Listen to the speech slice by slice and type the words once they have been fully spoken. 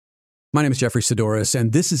My name is Jeffrey Sidoris,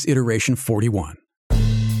 and this is Iteration 41.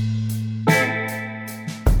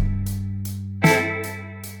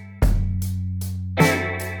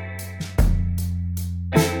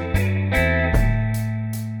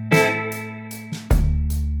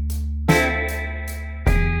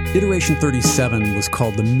 Iteration 37 was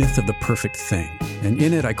called The Myth of the Perfect Thing, and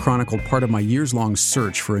in it I chronicled part of my years-long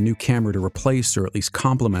search for a new camera to replace or at least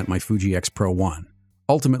complement my Fuji X Pro 1,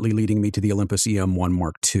 ultimately leading me to the Olympus EM1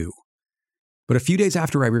 Mark II. But a few days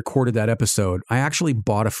after I recorded that episode, I actually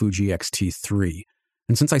bought a Fuji X-T3,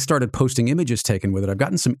 and since I started posting images taken with it, I've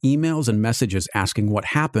gotten some emails and messages asking what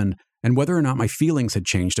happened and whether or not my feelings had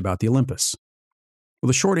changed about the Olympus. Well,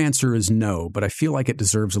 the short answer is no, but I feel like it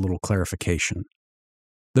deserves a little clarification.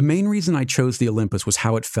 The main reason I chose the Olympus was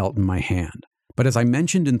how it felt in my hand. But as I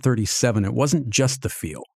mentioned in 37, it wasn't just the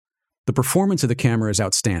feel. The performance of the camera is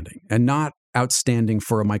outstanding, and not outstanding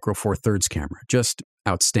for a Micro Four Thirds camera, just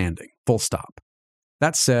outstanding, full stop.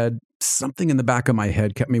 That said, something in the back of my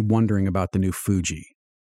head kept me wondering about the new Fuji.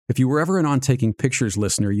 If you were ever an On Taking Pictures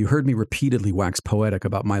listener, you heard me repeatedly wax poetic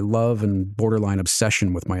about my love and borderline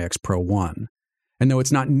obsession with my X Pro 1. And though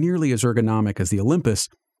it's not nearly as ergonomic as the Olympus,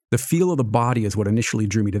 the feel of the body is what initially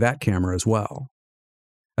drew me to that camera as well.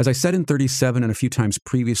 As I said in 37 and a few times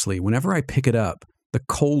previously, whenever I pick it up, the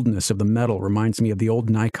coldness of the metal reminds me of the old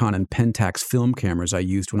Nikon and Pentax film cameras I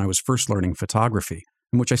used when I was first learning photography,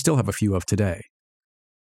 and which I still have a few of today.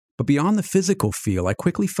 But beyond the physical feel, I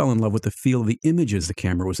quickly fell in love with the feel of the images the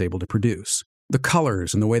camera was able to produce. The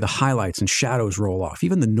colors and the way the highlights and shadows roll off,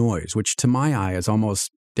 even the noise, which to my eye is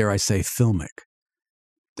almost, dare I say, filmic.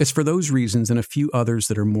 It's for those reasons and a few others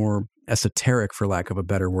that are more esoteric, for lack of a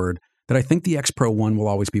better word, that I think the X Pro 1 will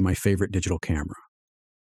always be my favorite digital camera.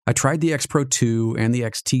 I tried the X Pro 2 and the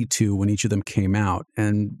X-T2 when each of them came out,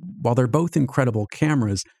 and while they're both incredible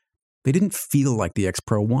cameras, they didn't feel like the X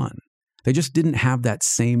Pro 1. They just didn't have that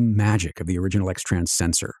same magic of the original X-Trans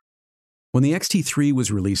sensor. When the X-T3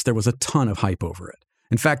 was released, there was a ton of hype over it.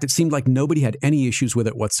 In fact, it seemed like nobody had any issues with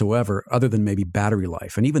it whatsoever other than maybe battery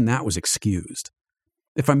life, and even that was excused.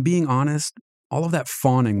 If I'm being honest, all of that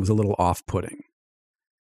fawning was a little off-putting.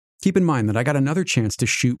 Keep in mind that I got another chance to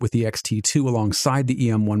shoot with the X-T2 alongside the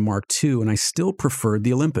EM1 Mark II, and I still preferred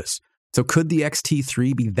the Olympus. So could the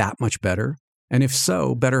X-T3 be that much better? And if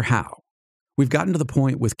so, better how? We've gotten to the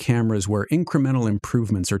point with cameras where incremental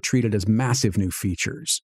improvements are treated as massive new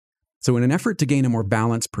features. So in an effort to gain a more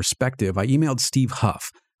balanced perspective, I emailed Steve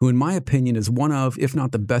Huff, who in my opinion is one of, if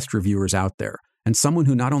not the best reviewers out there, and someone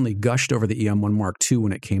who not only gushed over the EM1 Mark II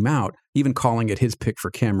when it came out, even calling it his pick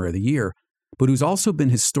for camera of the year, but who's also been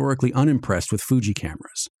historically unimpressed with Fuji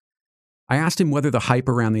cameras. I asked him whether the hype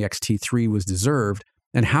around the X-T3 was deserved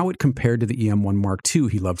and how it compared to the EM1 Mark II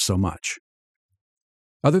he loved so much.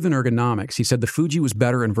 Other than ergonomics, he said the Fuji was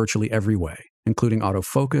better in virtually every way, including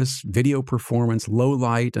autofocus, video performance, low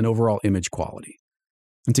light, and overall image quality.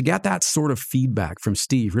 And to get that sort of feedback from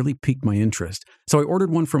Steve really piqued my interest, so I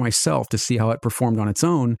ordered one for myself to see how it performed on its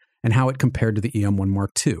own and how it compared to the EM1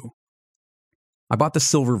 Mark II. I bought the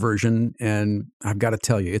silver version, and I've got to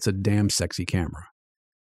tell you, it's a damn sexy camera.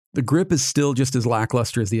 The grip is still just as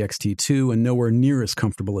lackluster as the X-T2 and nowhere near as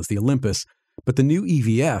comfortable as the Olympus, but the new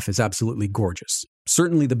EVF is absolutely gorgeous.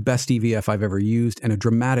 Certainly the best EVF I've ever used, and a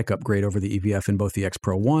dramatic upgrade over the EVF in both the X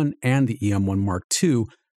Pro 1 and the EM1 Mark II,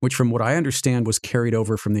 which from what I understand was carried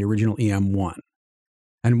over from the original EM1.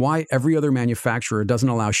 And why every other manufacturer doesn't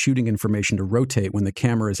allow shooting information to rotate when the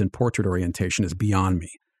camera is in portrait orientation is beyond me.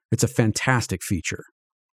 It's a fantastic feature.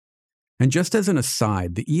 And just as an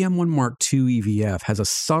aside, the EM1 Mark II EVF has a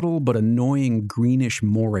subtle but annoying greenish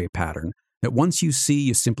moire pattern that once you see,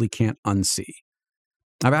 you simply can't unsee.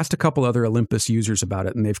 I've asked a couple other Olympus users about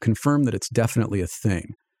it, and they've confirmed that it's definitely a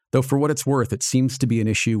thing. Though for what it's worth, it seems to be an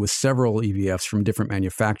issue with several EVFs from different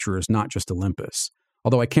manufacturers, not just Olympus.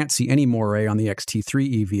 Although I can't see any moire on the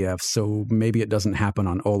X-T3 EVF, so maybe it doesn't happen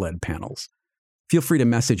on OLED panels. Feel free to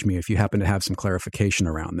message me if you happen to have some clarification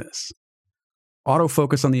around this.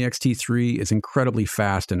 Autofocus on the X-T3 is incredibly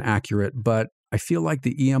fast and accurate, but I feel like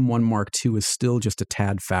the EM1 Mark II is still just a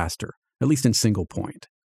tad faster, at least in single point.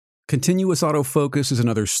 Continuous autofocus is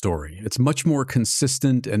another story. It's much more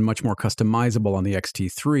consistent and much more customizable on the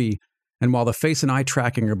X-T3, and while the face and eye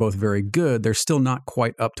tracking are both very good, they're still not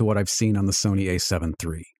quite up to what I've seen on the Sony a7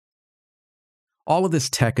 III. All of this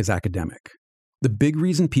tech is academic. The big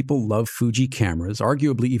reason people love Fuji cameras,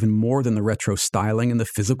 arguably even more than the retro styling and the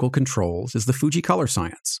physical controls, is the Fuji color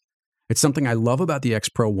science. It's something I love about the X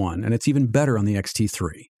Pro 1, and it's even better on the X-T3.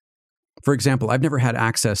 For example, I've never had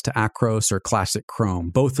access to Acros or Classic Chrome,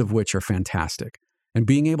 both of which are fantastic. And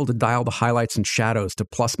being able to dial the highlights and shadows to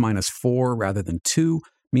 ±4 rather than 2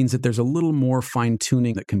 means that there's a little more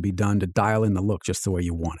fine-tuning that can be done to dial in the look just the way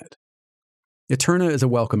you want it. Eterna is a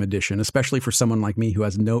welcome addition, especially for someone like me who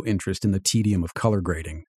has no interest in the tedium of color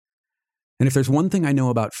grading. And if there's one thing I know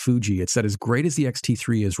about Fuji, it's that as great as the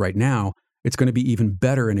X-T3 is right now, it's going to be even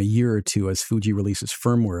better in a year or two as Fuji releases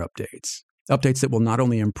firmware updates. Updates that will not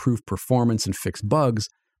only improve performance and fix bugs,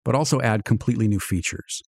 but also add completely new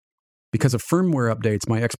features. Because of firmware updates,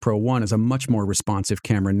 my X Pro 1 is a much more responsive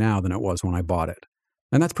camera now than it was when I bought it.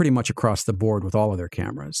 And that's pretty much across the board with all of their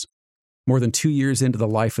cameras. More than 2 years into the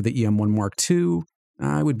life of the EM1 Mark II,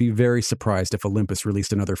 I would be very surprised if Olympus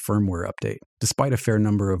released another firmware update, despite a fair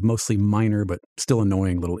number of mostly minor but still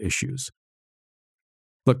annoying little issues.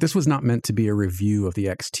 Look, this was not meant to be a review of the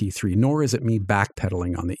X-T3, nor is it me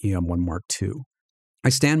backpedaling on the EM1 Mark II. I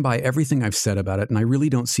stand by everything I've said about it, and I really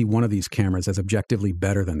don't see one of these cameras as objectively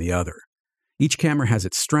better than the other. Each camera has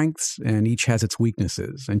its strengths, and each has its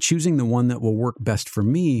weaknesses, and choosing the one that will work best for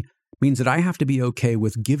me means that I have to be okay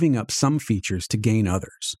with giving up some features to gain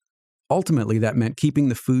others. Ultimately, that meant keeping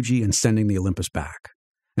the Fuji and sending the Olympus back.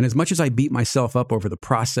 And as much as I beat myself up over the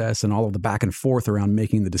process and all of the back and forth around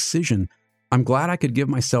making the decision, I'm glad I could give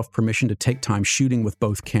myself permission to take time shooting with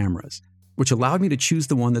both cameras, which allowed me to choose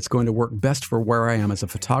the one that's going to work best for where I am as a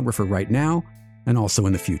photographer right now and also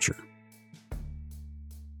in the future.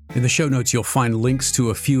 In the show notes, you'll find links to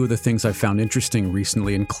a few of the things I found interesting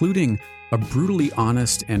recently, including a brutally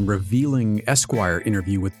honest and revealing Esquire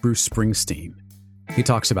interview with Bruce Springsteen. He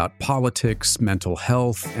talks about politics, mental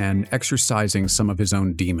health, and exercising some of his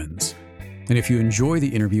own demons. And if you enjoy the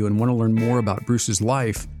interview and want to learn more about Bruce's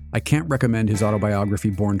life, I can't recommend his autobiography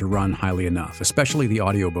Born to Run highly enough, especially the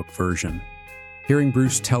audiobook version. Hearing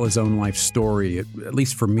Bruce tell his own life story, at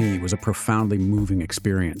least for me, was a profoundly moving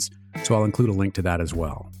experience, so I'll include a link to that as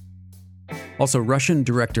well. Also, Russian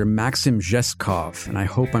director Maxim Zheskov, and I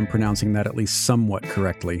hope I'm pronouncing that at least somewhat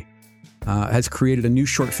correctly, has created a new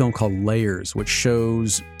short film called Layers, which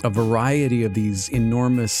shows a variety of these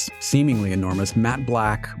enormous, seemingly enormous, matte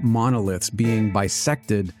black monoliths being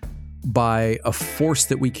bisected by a force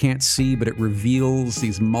that we can't see, but it reveals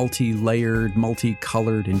these multi-layered,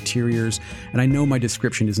 multi-colored interiors. And I know my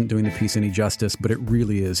description isn't doing the piece any justice, but it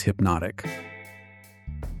really is hypnotic.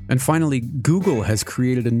 And finally, Google has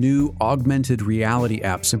created a new augmented reality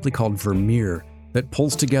app simply called Vermeer that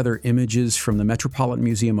pulls together images from the Metropolitan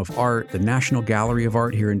Museum of Art, the National Gallery of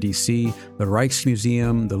Art here in DC, the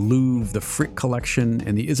Rijksmuseum, the Louvre, the Frick Collection,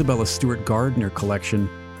 and the Isabella Stewart Gardner Collection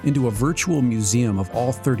into a virtual museum of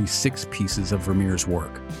all 36 pieces of Vermeer's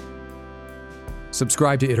work.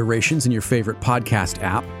 Subscribe to Iterations in your favorite podcast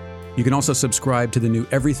app. You can also subscribe to the new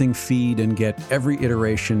Everything feed and get every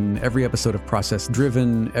iteration, every episode of Process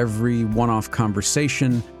Driven, every one-off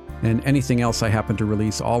conversation, and anything else I happen to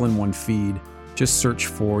release all in one feed. Just search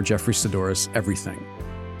for Jeffrey Saddoris Everything.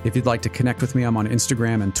 If you'd like to connect with me, I'm on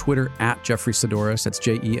Instagram and Twitter at Jeffrey Saddoris. That's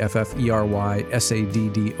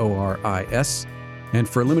JeffreySaddoris. And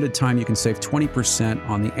for a limited time, you can save 20%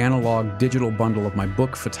 on the analog digital bundle of my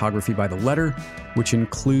book, Photography by the Letter, which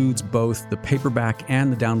includes both the paperback and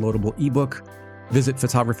the downloadable ebook. Visit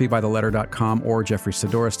photographybytheletter.com or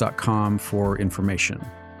jeffreysaddoris.com for information.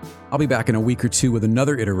 I'll be back in a week or two with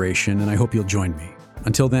another iteration, and I hope you'll join me.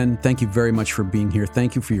 Until then, thank you very much for being here.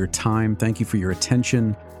 Thank you for your time. Thank you for your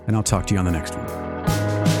attention, and I'll talk to you on the next one.